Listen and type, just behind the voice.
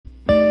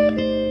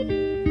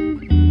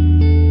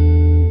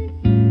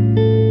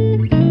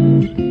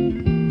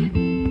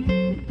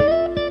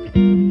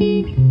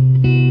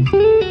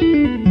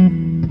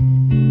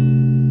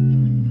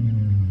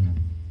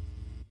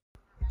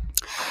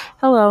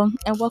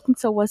and welcome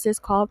to What's This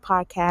Called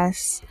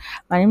podcast.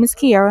 My name is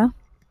Kiara,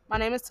 My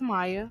name is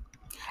Tamaya.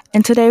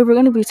 and today we're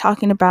going to be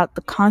talking about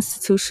the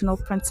constitutional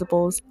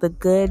principles, the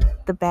good,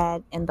 the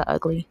bad, and the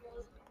ugly.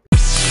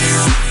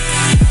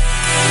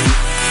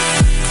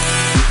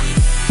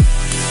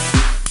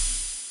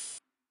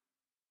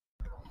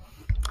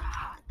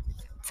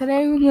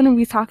 Today we're going to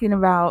be talking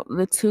about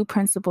the two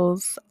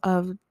principles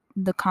of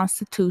the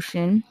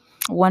Constitution.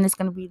 One is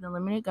going to be the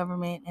limited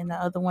government, and the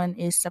other one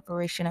is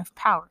separation of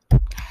power.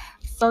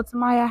 So,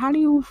 Tamaya, how do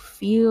you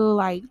feel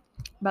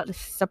about the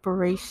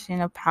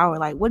separation of power?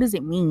 Like, what does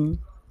it mean?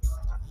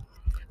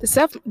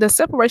 The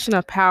separation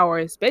of power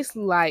is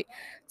basically like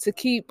to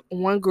keep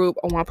one group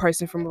or one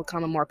person from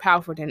becoming more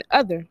powerful than the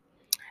other.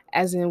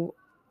 As in,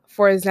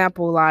 for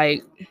example,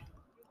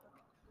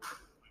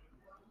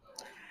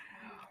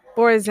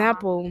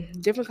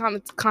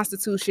 different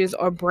constitutions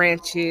or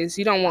branches,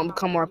 you don't want to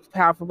become more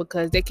powerful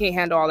because they can't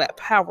handle all that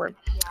power.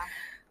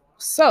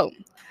 So,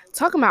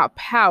 talking about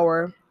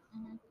power,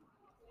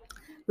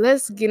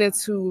 let's get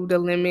into the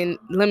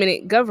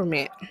limited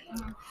government.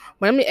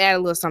 But let me add a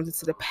little something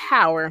to the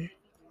power.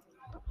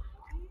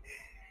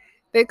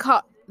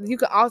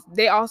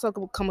 They also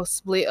become a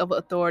split of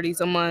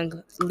authorities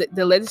among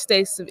the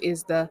legislative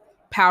is the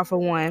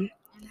powerful one,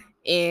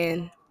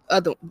 and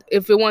other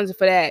if it wasn't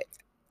for that,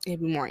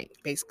 it'd be more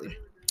basically.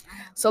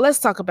 So let's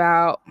talk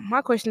about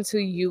my question to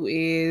you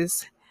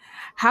is,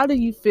 how do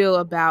you feel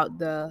about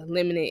the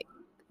limited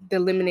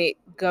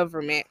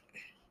government?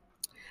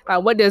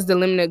 What does the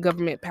limited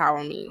government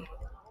power mean?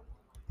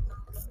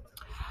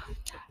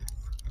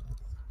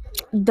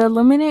 The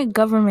limited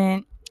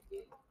government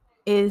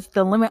is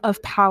the limit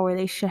of power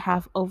they should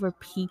have over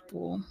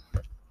people.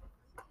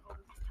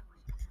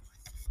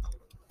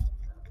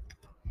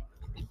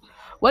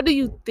 What do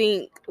you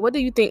think? Why do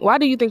you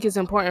think it's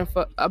important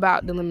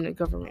about the limited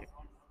government?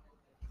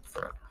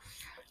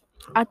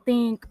 I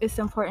think it's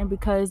important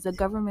because the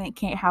government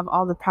can't have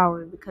all the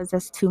power because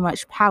that's too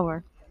much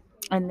power.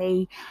 And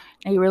they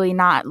really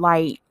not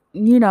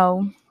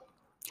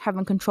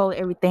having control of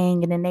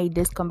everything, and then they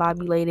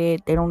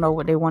discombobulated. They don't know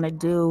what they want to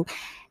do.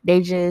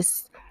 They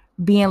just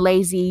being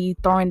lazy,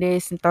 throwing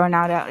this and throwing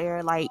out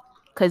there,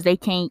 because they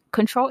can't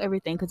control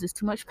everything because it's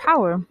too much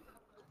power.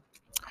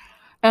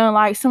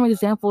 And some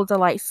examples are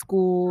like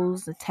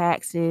schools, the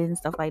taxes and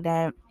stuff like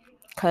that,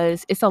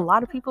 because it's a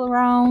lot of people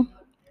around.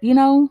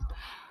 You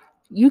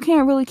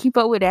can't really keep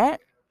up with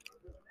that.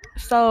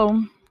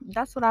 So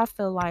that's what I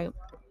feel like.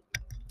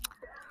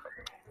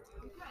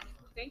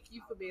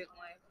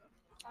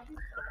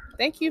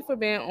 Thank you for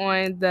being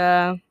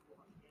on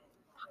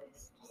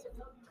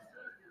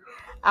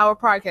our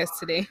podcast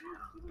today.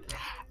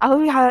 I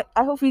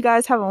hope you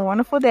guys have a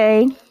wonderful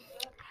day.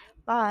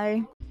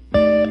 Bye.